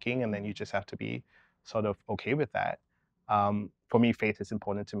you're making, and then you just have to be sort of okay with that. For me, faith is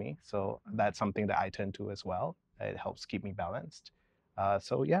important to me, so that's something that I turn to as well. It helps keep me balanced.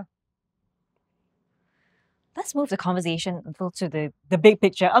 So yeah. Let's move the conversation a little to the big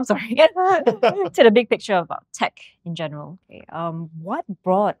picture. I'm sorry, to the big picture about tech in general. Okay. What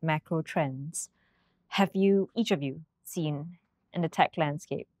broad macro trends have each of you seen in the tech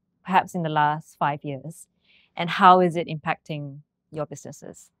landscape, perhaps in the last 5 years, and how is it impacting your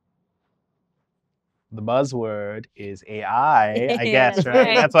businesses? The buzzword is AI, I guess, right?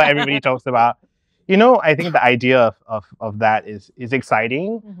 Right. That's what everybody talks about. I think the idea of that is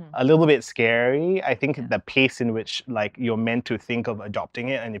exciting, a little bit scary. I think the pace in which, like, you're meant to think of adopting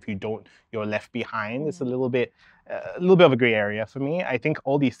it, and if you don't, you're left behind, is a little bit of a gray area for me. I think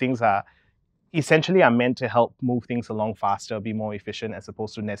all these things are meant to help move things along faster, be more efficient, as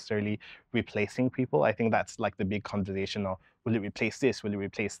opposed to necessarily replacing people. I think that's like the big conversation of, will it replace this? Will it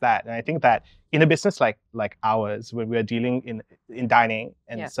replace that? And I think that in a business like ours, when we're dealing in dining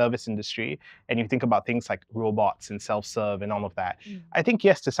and the service industry, and you think about things like robots and self-serve and all of that, I think,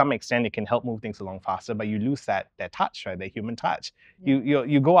 yes, to some extent it can help move things along faster, but you lose that touch, right? The human touch.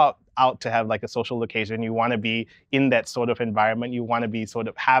 You go out to have like a social occasion, you want to be in that sort of environment, you want to be sort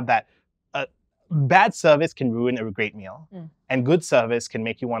of have that. Bad service can ruin a great meal, and good service can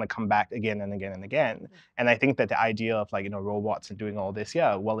make you want to come back again and again and again. And I think that the idea of, like, robots and doing all this,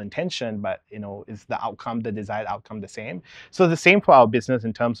 well-intentioned, but is the desired outcome the same? So the same for our business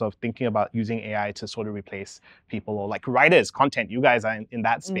in terms of thinking about using AI to sort of replace people, or like writers, content. You guys are in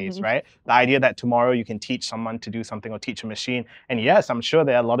that space, right? The idea that tomorrow you can teach someone to do something or teach a machine, and yes, I'm sure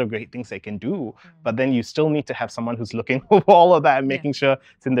there are a lot of great things they can do, but then you still need to have someone who's looking over all of that and making sure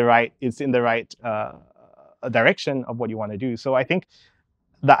it's in the right direction of what you want to do. So I think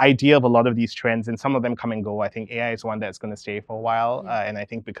the idea of a lot of these trends, and some of them come and go, I think AI is one that's going to stay for a while. And I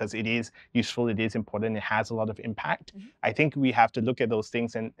think because it is useful, it is important, it has a lot of impact. I think we have to look at those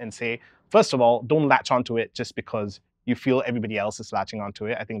things and say, first of all, don't latch onto it just because you feel everybody else is latching onto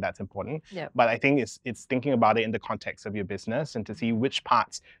it. I think that's important. But I think it's thinking about it in the context of your business, and to see which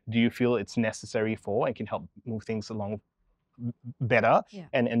parts do you feel it's necessary for and can help move things along better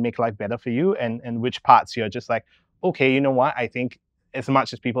and make life better for you, and which parts you're just like, okay, you know what, I think as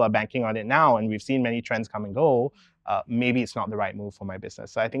much as people are banking on it now, and we've seen many trends come and go, maybe it's not the right move for my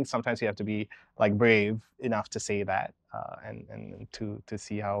business. So I think sometimes you have to be like brave enough to say that, and to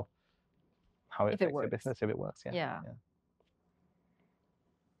see how it affects your business, if it works.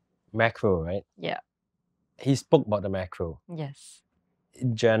 Macro, right? Yeah. He spoke about the macro. Yes.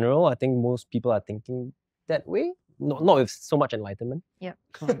 In general, I think most people are thinking that way. Not with so much enlightenment. Yeah.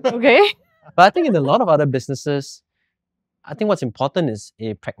 Okay. But I think in a lot of other businesses, I think what's important is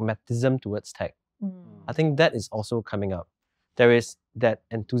a pragmatism towards tech. I think that is also coming up. There is that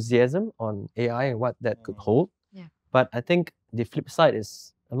enthusiasm on AI and what that could hold. But I think the flip side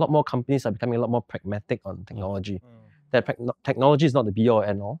is a lot more companies are becoming a lot more pragmatic on technology. That technology is not the be-all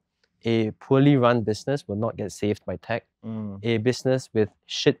and all. A poorly run business will not get saved by tech. A business with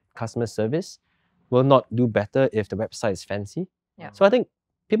shit customer service will not do better if the website is fancy. So I think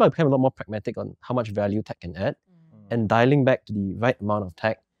people are becoming a lot more pragmatic on how much value tech can add, and dialing back to the right amount of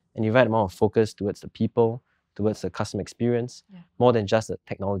tech and the right amount of focus towards the people, towards the customer experience, more than just the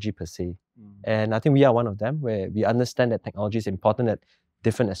technology per se. And I think we are one of them, where we understand that technology is important at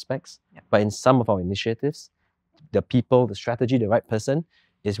different aspects, but in some of our initiatives, the people, the strategy, the right person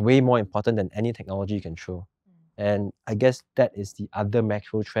is way more important than any technology you can throw. And I guess that is the other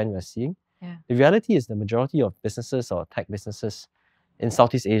macro trend we're seeing. The reality is the majority of businesses or tech businesses in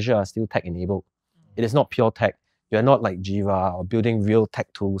Southeast Asia are still tech-enabled. It is not pure tech. You're not like Jira or building real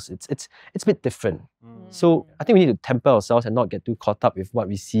tech tools. It's a bit different. So I think we need to temper ourselves and not get too caught up with what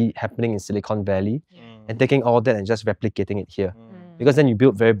we see happening in Silicon Valley and taking all that and just replicating it here. Because then you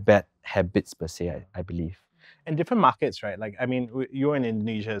build very bad habits per se, I believe. And different markets, right? Like, I mean, you're in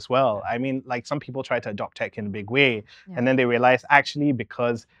Indonesia as well. I mean, like some people try to adopt tech in a big way and then they realize actually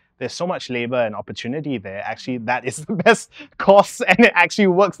because there's so much labor and opportunity there, actually that is the best cost and it actually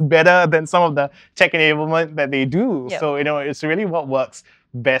works better than some of the tech enablement that they do. So, you know, it's really what works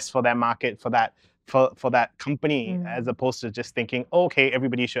best for that market, for that company, as opposed to just thinking, okay,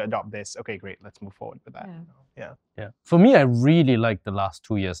 everybody should adopt this. Okay, great, let's move forward with that. Yeah. For me, I really like the last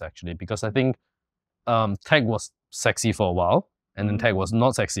 2 years actually, because I think tech was sexy for a while, and then tech was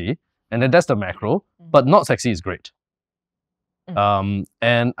not sexy, and then that's the macro. But not sexy is great.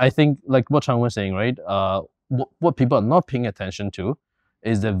 And I think, like what Chang was saying, right? What people are not paying attention to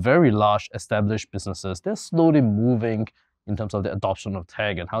is the very large established businesses. They're slowly moving in terms of the adoption of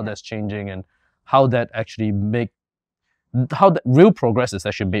tech and how that's changing and how that actually how the real progress is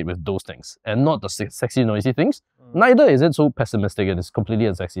actually made with those things and not the sexy, noisy things. Neither is it so pessimistic and it's completely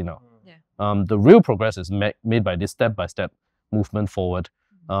unsexy now. The real progress is made by this step-by-step movement forward.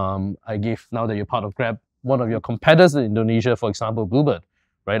 I gave, now that you're part of Grab, one of your competitors in Indonesia, for example, Bluebird,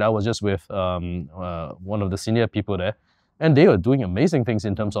 right? I was just with one of the senior people there, and they were doing amazing things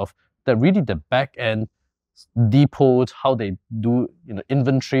in terms of the back end depot, how they do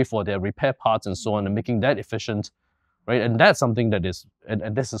inventory for their repair parts and so on, and making that efficient, right? And that's something that is,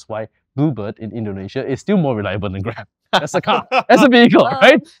 and this is why Bluebird in Indonesia is still more reliable than Grab. As a car, as a vehicle,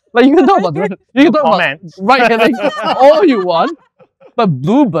 right? Like you can talk about right-handing all you want, but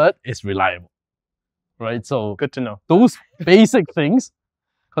Bluebird is reliable, right? So good to know. Those basic things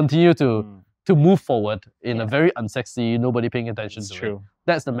continue to move forward in a very unsexy, nobody paying attention to it.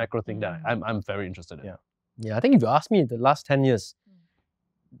 That's the macro thing that I'm very interested in. Yeah, I think if you ask me, the last 10 years,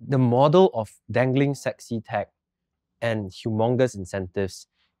 the model of dangling sexy tech and humongous incentives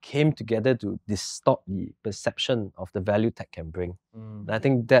came together to distort the perception of the value tech can bring. And I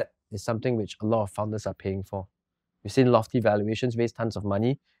think that is something which a lot of founders are paying for. We've seen lofty valuations raise tons of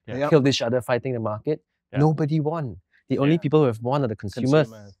money, killed each other fighting the market. Nobody won. The only people who have won are the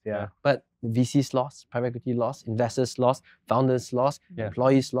consumers. But VCs lost, private equity lost, investors lost, founders lost,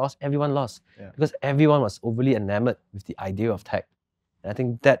 employees lost, everyone lost. Because everyone was overly enamored with the idea of tech. And I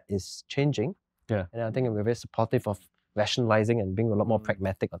think that is changing. And I think we're very supportive of rationalizing and being a lot more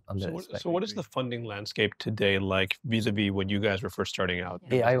pragmatic on that aspect. So what is the funding landscape today like vis-a-vis when you guys were first starting out?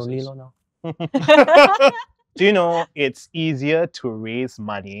 AI only now. Do you know it's easier to raise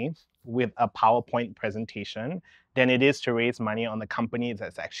money with a PowerPoint presentation than it is to raise money on the company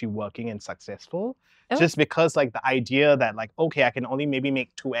that's actually working and successful? Just because like the idea that like, okay, I can only maybe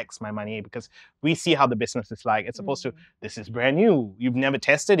make 2x my money because we see how the business is like. It's supposed to, this is brand new. You've never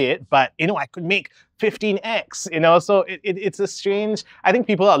tested it, but I could make 15x, so it's a strange, I think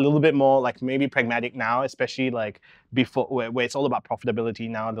people are a little bit more like maybe pragmatic now, especially like before where it's all about profitability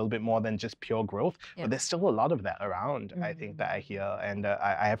now, a little bit more than just pure growth. But there's still a lot of that around, I think, that I hear. And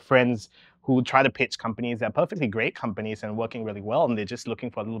I have friends who try to pitch companies that are perfectly great companies and working really well, and they're just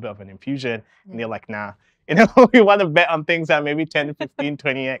looking for a little bit of an infusion, and they're like, nah, we want to bet on things that maybe 10, 15,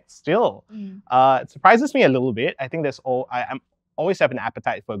 20x still. It surprises me a little bit. I think I'm always have an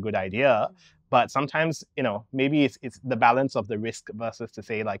appetite for a good idea, but sometimes, maybe it's the balance of the risk versus to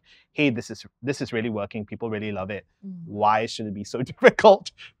say like, hey, this is really working, people really love it. Why should it be so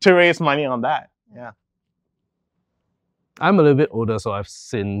difficult to raise money on that? I'm a little bit older, so I've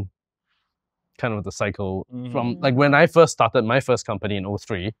seen kind of the cycle from like when I first started my first company in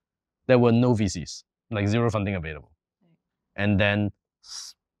 2003, there were no VCs, like zero funding available. And then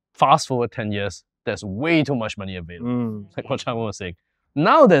fast forward 10 years, there's way too much money available. Like what Chang was saying.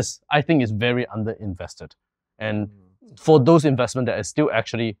 Now I think it's very underinvested. And for those investments that is still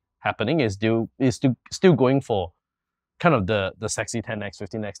actually happening, is still going for kind of the sexy 10x,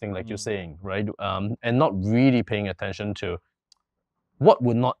 15x thing like you're saying, right? And not really paying attention to what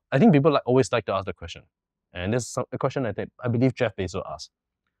would not, I think people always like to ask the question. And this is a question I believe Jeff Bezos asked.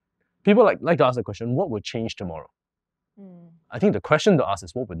 People like to ask the question, what would change tomorrow? I think the question to ask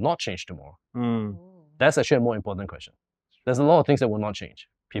is what would not change tomorrow? That's actually a more important question. There's a lot of things that will not change.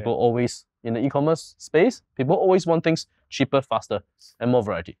 People always, in the e-commerce space, people always want things cheaper, faster, and more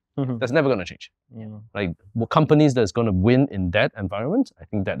variety. That's never going to change. Like companies that's going to win in that environment, I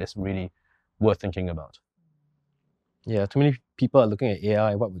think that is really worth thinking about. Yeah, too many people are looking at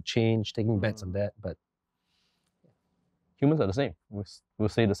AI, what would change, taking bets on that, but humans are the same. We'll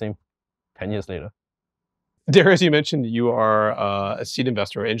say the same 10 years later. Darius, you mentioned you are a seed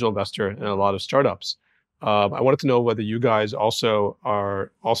investor, angel investor in a lot of startups. I wanted to know whether you guys also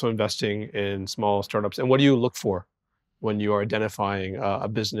are investing in small startups, and what do you look for when you are identifying a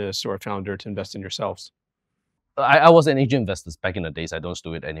business or a founder to invest in yourselves? I was an angel investor back in the days. I don't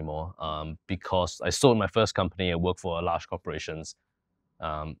do it anymore because I sold my first company. I worked for large corporations.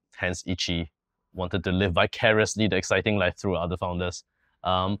 Hence, Ichi wanted to live vicariously the exciting life through other founders.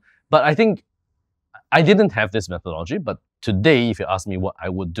 But I think I didn't have this methodology. But today, if you ask me what I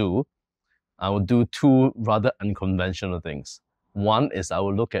would do two rather unconventional things. One is I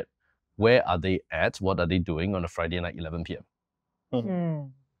will look at where are they at, what are they doing on a Friday night, 11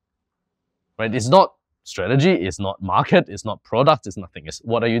 p.m. Right? It's not strategy, it's not market, it's not product, it's nothing. It's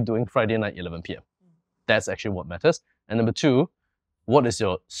what are you doing Friday night, 11 p.m. That's actually what matters. And number two, what is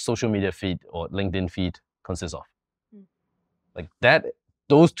your social media feed or LinkedIn feed consist of? Like that,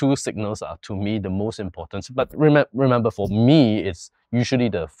 those two signals are to me the most important. But remember, for me, it's usually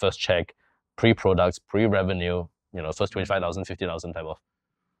the first check, pre-products, pre-revenue, first 25,000, 50,000 type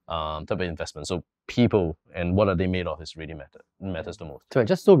of investment. So people and what are they made of is really matters the most. So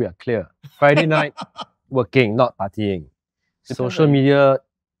just so we are clear, Friday night working, not partying. Social media,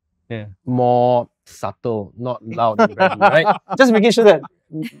 more subtle, not loud and ready, right? Just making sure that,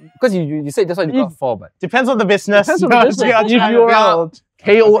 because you said that's why you got 4, but depends on the business. If you're a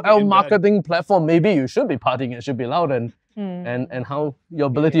KOL marketing platform, maybe you should be partying, it should be loud and how your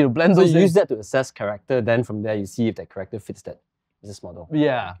ability to blend so those you use things. that to assess character, then from there you see if that character fits that business model.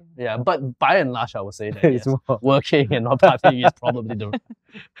 Yeah, but by and large, I would say that It's yes, more- working and not partying is probably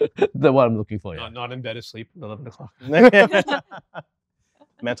the what I'm looking for. Yeah. Not in bed asleep at 11 o'clock.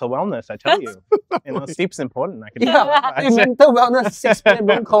 Mental wellness, I tell you. Sleep's important. I can Hey, mental wellness, 6 p.m.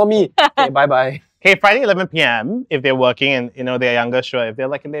 Don't call me. Okay, bye. Okay, Friday 11 p.m. If they're working and they're younger, sure. If they're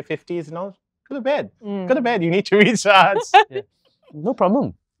like in their 50s, go to bed. Go to bed. You need to recharge. No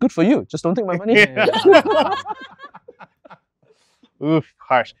problem. Good for you. Just don't take my money. Oof,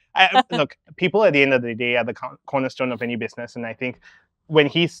 harsh. Look, people at the end of the day are the cornerstone of any business, and I think when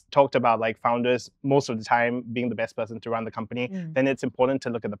he's talked about like founders most of the time being the best person to run the company, then it's important to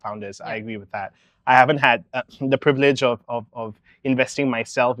look at the founders. I agree with that. I haven't had the privilege of investing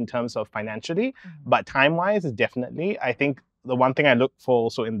myself in terms of financially, but time-wise, definitely. I think the one thing I look for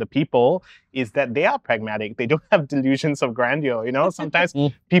also in the people is that they are pragmatic. They don't have delusions of grandeur. Sometimes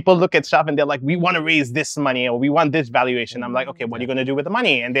people look at stuff and they're like, we want to raise this money or we want this valuation. I'm like, okay, what are you going to do with the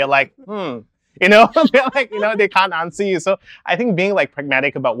money? And they're like, they're like, they can't answer you. So I think being like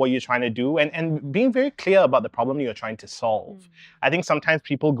pragmatic about what you're trying to do and being very clear about the problem you're trying to solve. I think sometimes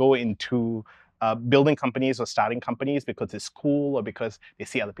people go into building companies or starting companies because it's cool or because they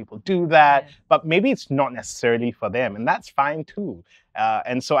see other people do that, but maybe it's not necessarily for them, and that's fine too.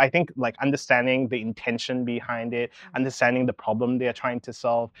 And so I think like understanding the intention behind it, understanding the problem they're trying to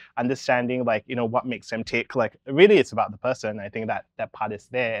solve, understanding like, what makes them tick, like really it's about the person. I think that part is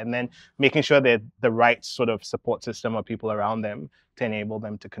there, and then making sure that the right sort of support system or people around them to enable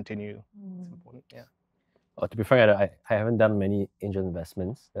them to continue. It's important, yeah. To be frank, I haven't done many angel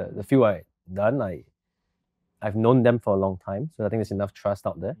investments. The few I done, I've known them for a long time, so I think there's enough trust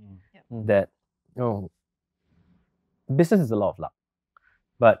out there that business is a lot of luck.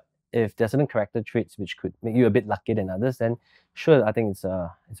 But if there's certain character traits which could make you a bit luckier than others, then sure, I think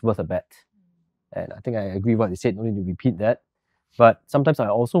it's worth a bet. And I think I agree with what you said, no need to repeat that. But sometimes I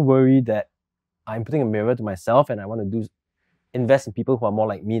also worry that I'm putting a mirror to myself and I want to invest in people who are more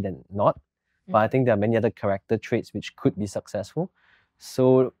like me than not. But I think there are many other character traits which could be successful.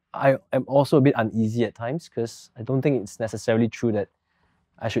 So I am also a bit uneasy at times because I don't think it's necessarily true that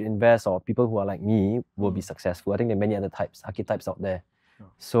I should invest or people who are like me will be successful. I think there are many other archetypes out there.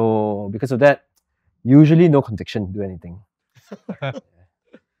 So because of that, usually no conviction to do anything.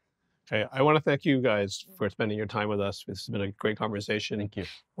 Okay, I want to thank you guys for spending your time with us. This has been a great conversation. Thank you.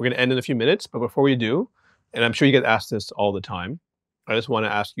 We're going to end in a few minutes, but before we do, and I'm sure you get asked this all the time, I just want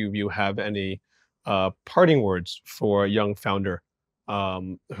to ask you if you have any parting words for a young founder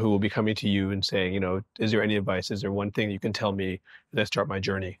who will be coming to you and saying, is there any advice? Is there one thing you can tell me as I start my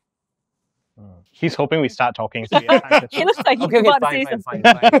journey? He's hoping we start talking. So He looks like he's Okay, about to say fine.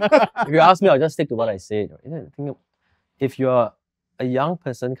 something. If you ask me, I'll just stick to what I said. If you're a young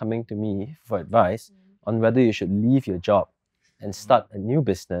person coming to me for advice on whether you should leave your job and start a new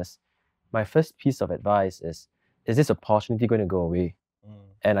business, my first piece of advice is this opportunity going to go away?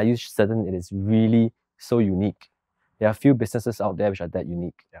 And are you certain it is really so unique? There are few businesses out there which are that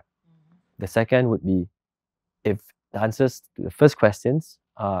unique. The second would be, if the answers to the first questions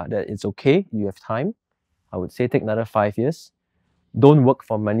are that it's okay, you have time, I would say take another 5 years. Don't work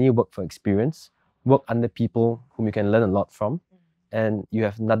for money, work for experience. Work under people whom you can learn a lot from. And you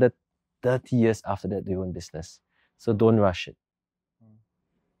have another 30 years after that to your own business. So don't rush it.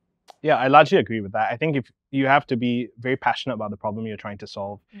 Yeah, I largely agree with that. I think if you have to be very passionate about the problem you're trying to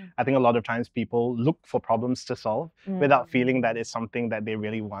solve. I think a lot of times people look for problems to solve without feeling that it's something that they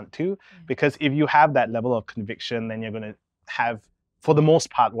really want to. Because if you have that level of conviction, then you're going to have, for the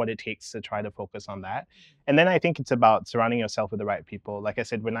most part, what it takes to try to focus on that. And then I think it's about surrounding yourself with the right people. Like I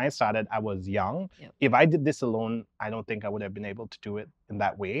said, when I started, I was young. If I did this alone, I don't think I would have been able to do it in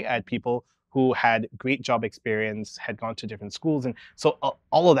that way. I had people who had great job experience, had gone to different schools. And so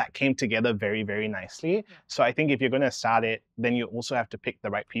all of that came together very, very nicely. So I think if you're going to start it, then you also have to pick the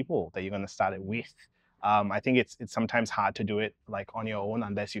right people that you're going to start it with. I think it's sometimes hard to do it like on your own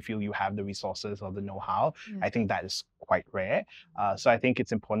unless you feel you have the resources or the know-how. I think that is quite rare. So I think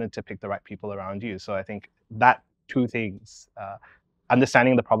it's important to pick the right people around you. So I think that two things,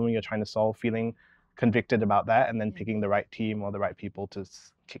 understanding the problem you're trying to solve, feeling convicted about that, and then picking the right team or the right people to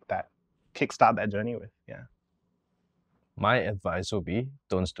kickstart that journey with. Yeah. My advice would be,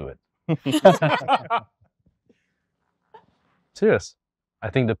 don't do it. Serious. I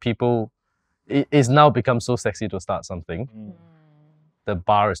think the people, it's now become so sexy to start something. The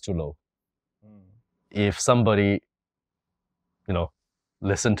bar is too low. If somebody,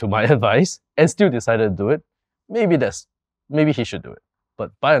 listened to my advice and still decided to do it, maybe he should do it.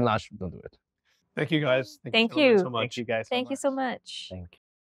 But by and large, don't do it. Thank you guys. Thank you so much. Thank you guys. Thank you so much. Thank you.